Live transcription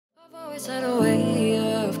Is that a way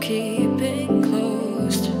of keeping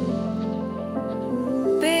closed?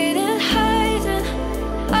 Beating, hiding,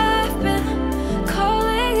 I've been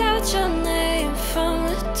calling out your name from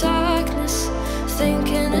the darkness,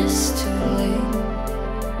 thinking it's too late.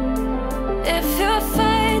 If you'll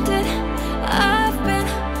find it, I've been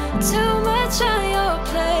too much on your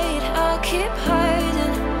plate. I'll keep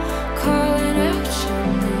hiding, calling out your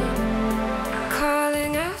name,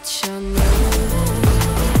 calling out your name.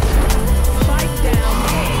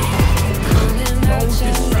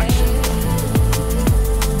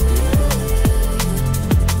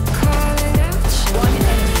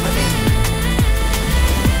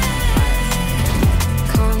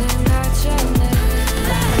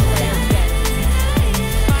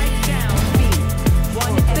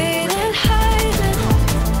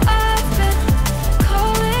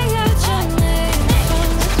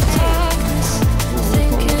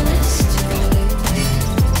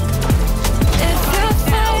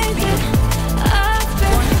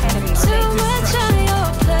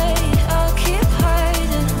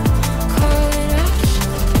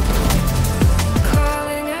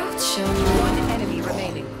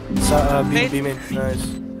 B main, nice.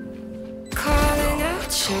 Calling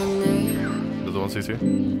out your name. There's one CC.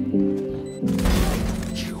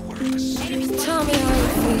 Tell me how you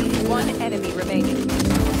feel. One enemy remaining.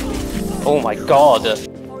 Oh my god.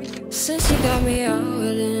 Since you got me out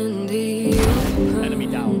in the open. Enemy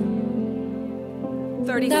down.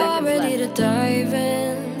 30 Now I'm seconds ready left. to dive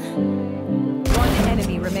in. One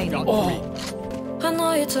enemy remaining. Oh. I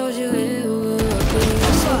know you told you it would be.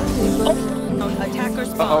 Attacker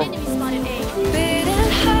spawn. Beating,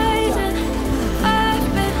 hiding, I've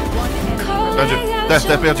been calling out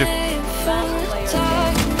your name from the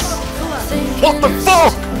darkness, What the thinking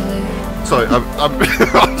fuck? it's too late. Sorry, I'm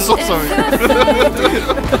so sorry.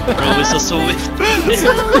 Bro, we're so sweet.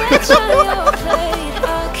 Too much on your plate,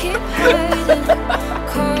 I'll keep hiding,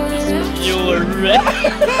 calling out You your were name, ready.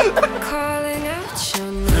 calling out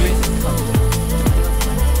your name.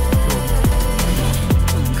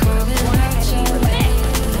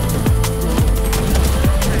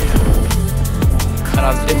 And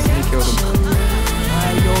I've instantly killed him. I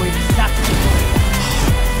know exactly.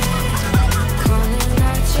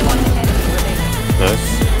 One enemy remaining. Nice.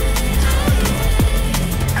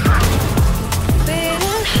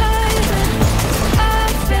 Beating, hiding,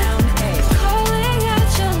 I've been calling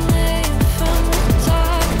out your name from the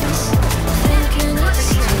darkness, thinking it's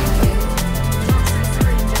too late.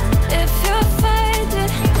 If you'll find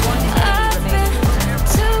it, I've been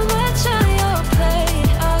too much on your plate.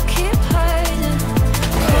 I'll keep hiding,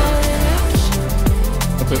 calling out your name,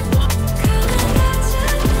 calling out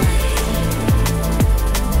your name.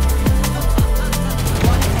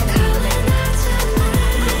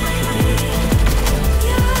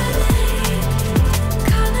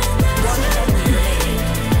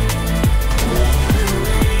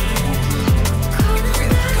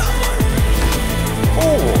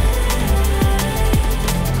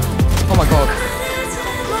 Oh my god.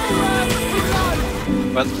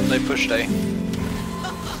 Well, they pushed A.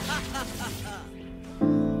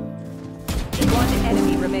 One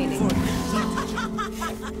enemy remaining.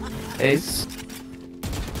 Ace.